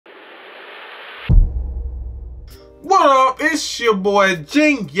What up? It's your boy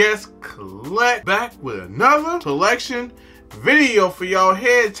Genius Collect, back with another collection video for y'all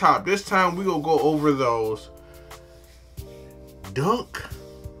head top. This time we gonna go over those Dunk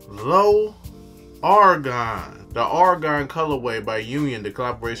Low Argon, the Argon colorway by Union, the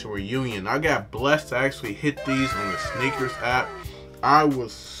collaboration with Union. I got blessed to actually hit these on the sneakers app. I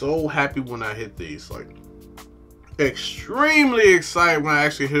was so happy when I hit these, like extremely excited when I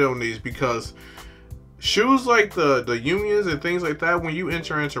actually hit on these, because shoes like the Unions and things like that, when you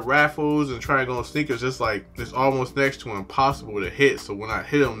enter into raffles and try to go on sneakers, it's almost next to impossible to hit. So when I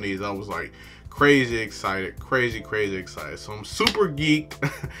hit on these, I was like crazy excited, crazy excited. So I'm super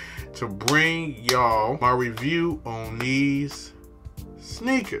geeked to bring y'all my review on these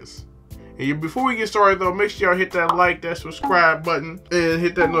sneakers. And before we get started though, make sure y'all hit that like, that subscribe button, and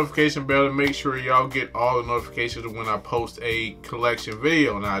hit that notification bell to make sure y'all get all the notifications when I post a collection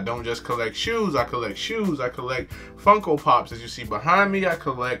video. Now, I don't just collect shoes, I collect Funko Pops, as you see behind me. I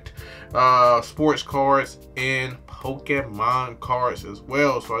collect sports cards and Pokemon cards as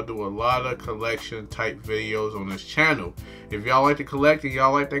well. So I do a lot of collection type videos on this channel. If y'all like to collect and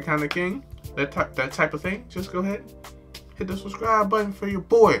y'all like that kind of thing, that type of thing, just go ahead, hit the subscribe button for your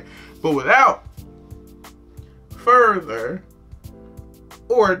boy. But without further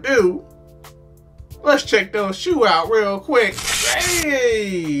ado, let's check those shoes out real quick.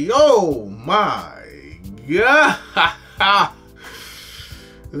 Hey, oh my god,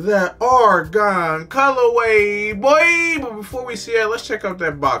 that Argon colorway, boy. But before we see that, let's check out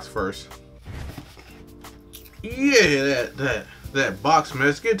that box first. Yeah, that box, man.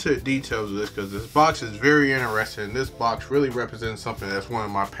 Let's get to the details of this, because this box is very interesting. This box really represents something that's one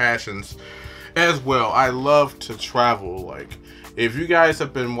of my passions as well. I love to travel. Like, if you guys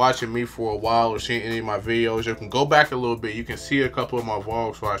have been watching me for a while or seen any of my videos, you can go back a little bit. You can see a couple of my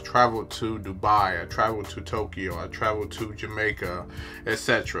vlogs where I traveled to Dubai, I traveled to Tokyo, I traveled to Jamaica,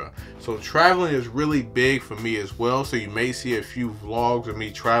 etc. So traveling is really big for me as well. So you may see a few vlogs of me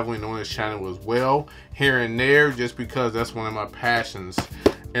traveling on this channel as well, here and there, just because that's one of my passions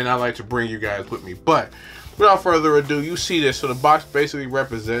and I like to bring you guys with me. But without further ado, you see this. So the box basically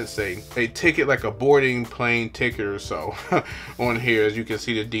represents a ticket, like a boarding plane ticket or so on here, as you can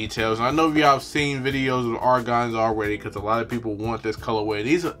see the details. And I know y'all have seen videos of Argons already, because a lot of people want this colorway.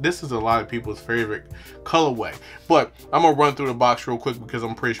 This is a lot of people's favorite colorway. But I'm gonna run through the box real quick, because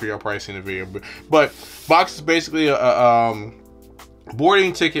I'm pretty sure y'all probably seen the video. But box is basically a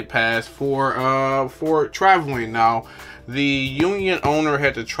boarding ticket pass for traveling. Now, the Union owner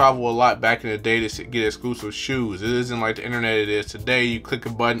had to travel a lot back in the day to get exclusive shoes. It isn't like the internet it is today. You click a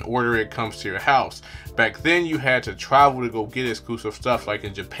button, order it, comes to your house. Back then, you had to travel to go get exclusive stuff, like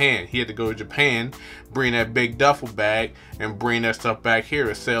in Japan. He had to go to Japan, bring that big duffel bag, and bring that stuff back here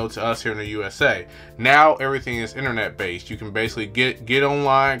and sell it to us here in the USA. Now, everything is internet based. You can basically get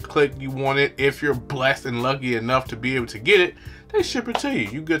online, click you want it. If you're blessed and lucky enough to be able to get it, they ship it to you.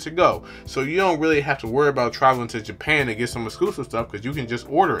 You good to go. So you don't really have to worry about traveling to Japan to get some exclusive stuff, because you can just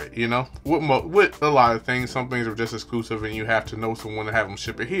order it, you know. With a lot of things, some things are just exclusive and you have to know someone to have them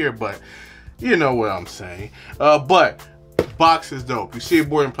ship it here, but you know what I'm saying. But box is dope. You see a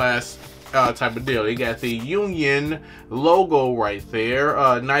boarding pass type of deal. They got the Union logo right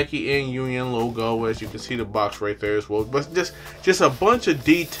there, Nike and Union logo, as you can see the box right there as well. But just a bunch of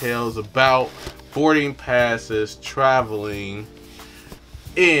details about boarding passes, traveling.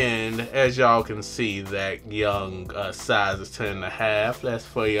 And as y'all can see, that young size is 10.5. That's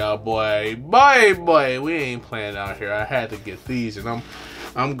for y'all, boy. Boy, we ain't playing out here. I had to get these, and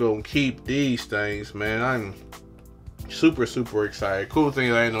I'm gonna keep these things, man. I'm super excited. Cool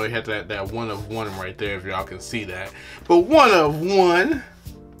thing, I didn't know they had that one of one right there, if y'all can see that. But one of one,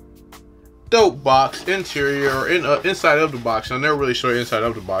 dope box interior, inside of the box. I never really show you inside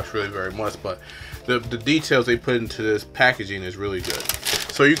of the box really very much, but the details they put into this packaging is really good.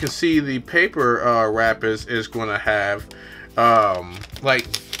 So you can see the paper wrap is going to have like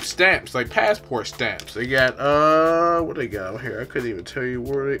stamps, like passport stamps. They got what they got on here? I couldn't even tell you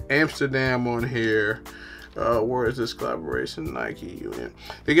where. Amsterdam on here. Where is this collaboration? Nike Union.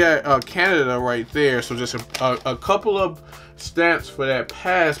 They got Canada right there. So just a couple of stamps for that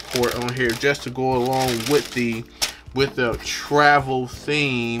passport on here, just to go along with the travel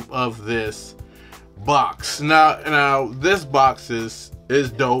theme of this box. Now this box is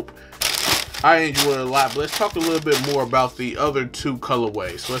dope. I enjoy it a lot, but let's talk a little bit more about the other two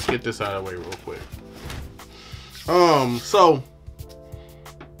colorways. So let's get this out of the way real quick. So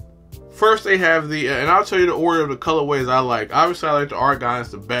first they have the, and I'll tell you the order of the colorways I like. Obviously I like the Argons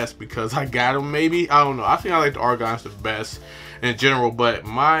the best because I got them, maybe. I don't know. I think I like the Argons the best in general, but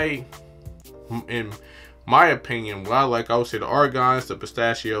my my opinion, what I like, I would say the Argons, the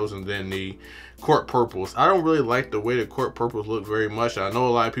pistachios, and then the court purples. I don't really like the way the court purples look very much. I know a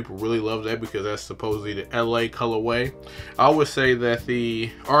lot of people really love that because that's supposedly the LA colorway. I would say that the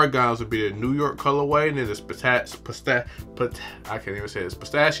Argons would be the New York colorway, and then the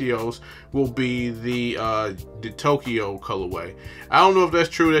pistachios will be the Tokyo colorway. I don't know if that's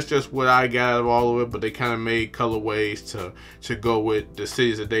true. That's just what I got out of all of it, but they kind of made colorways to go with the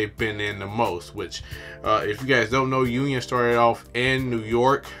cities that they've been in the most, which if you guys don't know, Union started off in New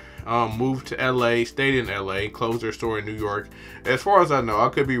York, moved to LA, stayed in LA, closed their store in New York. As far as I know, I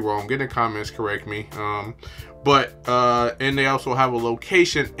could be wrong. Get in the comments, correct me. And they also have a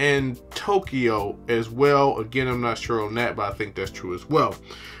location in Tokyo as well. Again, I'm not sure on that, but I think that's true as well.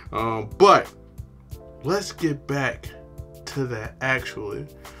 But let's get back to that actually.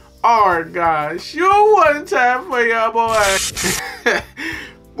 Alright guys, you one time for y'all boy.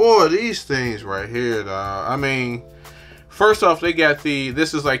 Boy, these things right here, I mean, first off, they got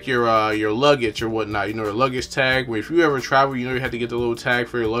this is like your luggage or whatnot. You know, the luggage tag, where if you ever travel, you know, you have to get the little tag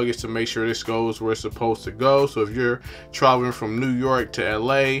for your luggage to make sure this goes where it's supposed to go. So if you're traveling from New York to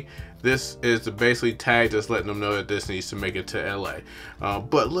LA, this is the basically tag just letting them know that this needs to make it to LA.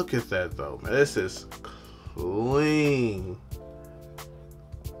 But look at that though, man. This is clean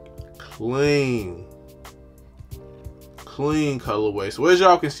colorway. So as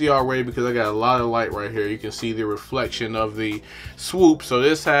y'all can see already, because I got a lot of light right here, you can see the reflection of the swoop. So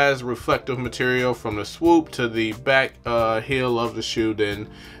this has reflective material from the swoop to the back heel of the shoe, then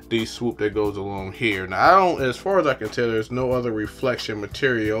the swoop that goes along here. Now as far as I can tell, there's no other reflection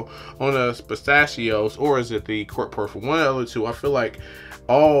material on the pistachios, or is it the court purple? One of the other two. I feel like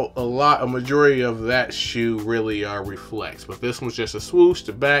a majority of that shoe really reflects, but this one's just a swoosh,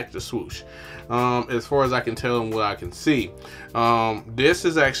 the back, the swoosh. As far as I can tell and what I can see, this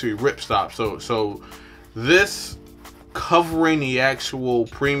is actually ripstop. So this covering the actual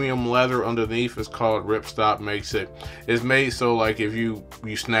premium leather underneath is called ripstop. It's made so like if you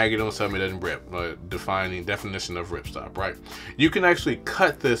snag it on something, it doesn't rip. Definition of ripstop, right? You can actually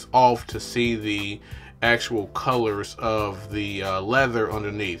cut this off to see the actual colors of the leather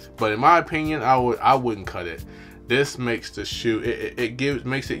underneath, but in my opinion, I wouldn't cut it. This makes the shoe,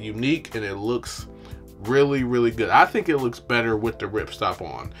 makes it unique, and it looks really, really good. I think it looks better with the ripstop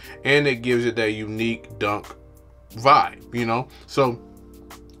on, and it gives it that unique dunk vibe, you know. So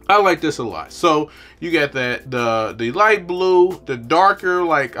I like this a lot. So you got that the light blue, the darker,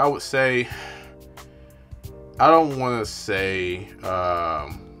 like I would say, I don't want to say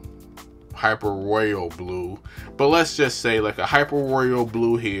hyper royal blue, but let's just say like a hyper royal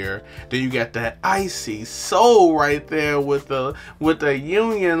blue here. Then you got that icy soul right there with the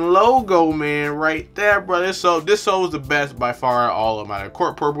Union logo, man, right there, brother. So this soul is the best by far. All of them, out of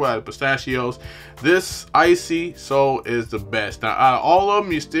court purple, out of pistachios, this icy soul is the best. Now out of all of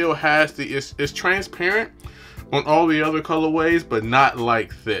them, you still has it's transparent on all the other colorways, but not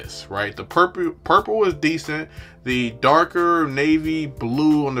like this, right? The purple is decent. The darker navy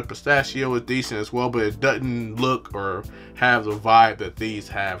blue on the pistachio is decent as well, but it doesn't look or have the vibe that these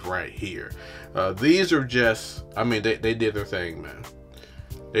have right here. These are just, I mean, they did their thing, man.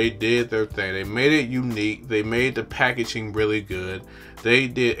 They did their thing. They made it unique. They made the packaging really good. They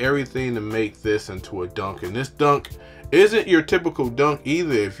did everything to make this into a dunk, and this dunk isn't your typical dunk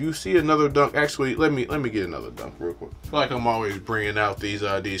either. If you see another dunk, actually, let me get another dunk real quick. I feel like I'm always bringing out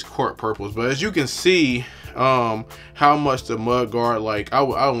these court purples, but as you can see, how much the mud guard, like I don't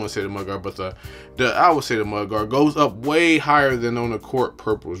want to say the mud guard, but I would say the mud guard goes up way higher than on the court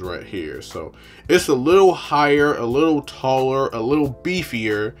purples right here. So it's a little higher, a little taller, a little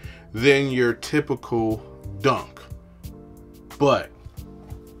beefier than your typical dunk, but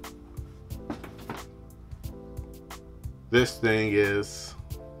this thing is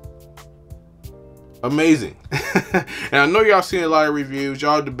amazing. And I know y'all seen a lot of reviews.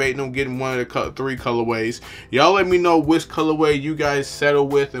 Y'all debating on getting one of the 3 colorways. Y'all let me know which colorway you guys settle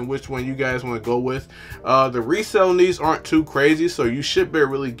with and which one you guys want to go with. The resale on these aren't too crazy, so you should be able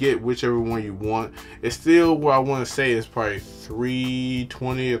to really get whichever one you want. It's still, what I want to say is probably $320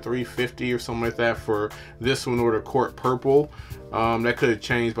 or $350 or something like that for this one or the court purple. That could have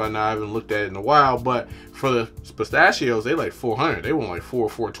changed by now. I haven't looked at it in a while, but for the pistachios, they like $400. They want like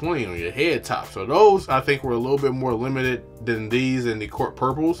 $420 on your head top. So those I think were a little bit more limited than these and the court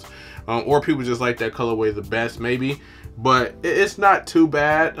purples, or people just like that colorway the best maybe. But it's not too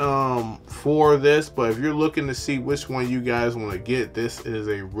bad for this. But if you're looking to see which one you guys want to get, this is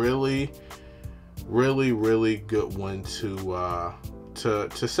a really, really, really good one to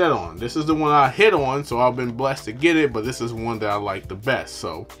set on. This is the one I hit on, so I've been blessed to get it, but this is one that I like the best.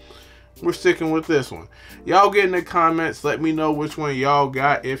 So we're sticking with this one. Y'all get in the comments. Let me know which one y'all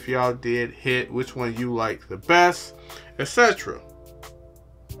got, if y'all did hit, which one you like the best, etc.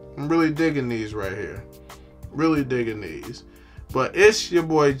 I'm really digging these right here. Really digging these. But it's your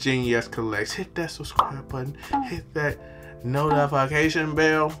boy Genius Collects. Hit that subscribe button. Hit that notification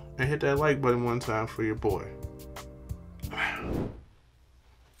bell. And hit that like button one time for your boy.